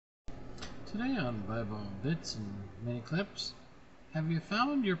Today on Bible Bits and Mini Clips, have you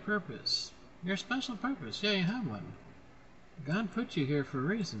found your purpose? Your special purpose? Yeah, you have one. God put you here for a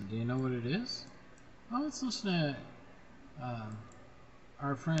reason. Do you know what it is? Well, let's listen to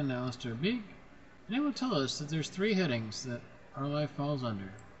our friend Alistair Begg, and he will tell us that there's three headings that our life falls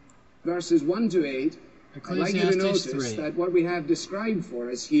under. Verses 1 to 8, I'd like you to notice 3. that what we have described for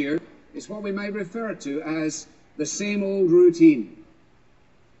us here is what we might refer to as the same old routine.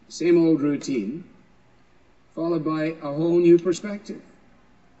 Same old routine, followed by a whole new perspective.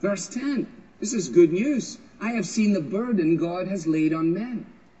 Verse 10, this is good news. I have seen the burden God has laid on men.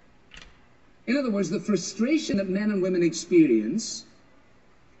 In other words, the frustration that men and women experience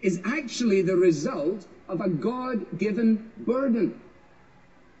is actually the result of a God-given burden.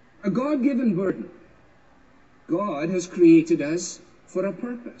 A God-given burden. God has created us for a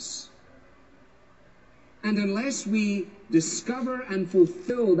purpose. And unless we discover and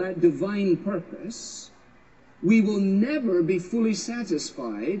fulfill that divine purpose, we will never be fully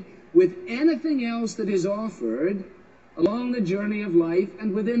satisfied with anything else that is offered along the journey of life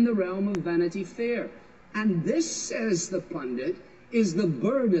and within the realm of Vanity Fair. And this, says the pundit, is the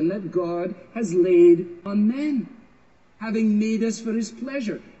burden that God has laid on men, having made us for his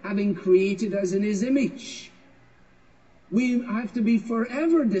pleasure, having created us in his image. We have to be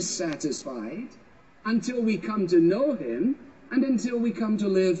forever dissatisfied until we come to know him and until we come to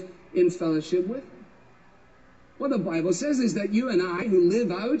live in fellowship with him. What the Bible says is that you and I, who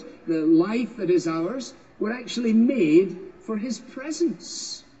live out the life that is ours, were actually made for his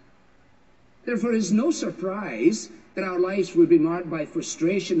presence. Therefore, it is no surprise that our lives would be marked by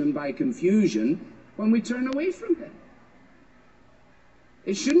frustration and by confusion when we turn away from him.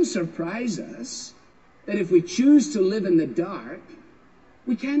 It shouldn't surprise us that if we choose to live in the dark,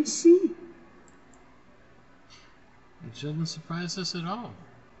 we can't see. It shouldn't surprise us at all.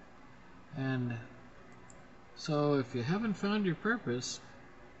 And so if you haven't found your purpose,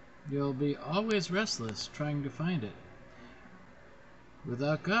 you'll be always restless trying to find it.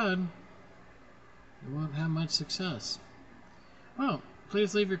 Without God, you won't have much success. Well,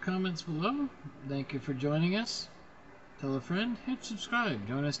 please leave your comments below. Thank you for joining us. Tell a friend, hit subscribe.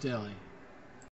 Join us daily.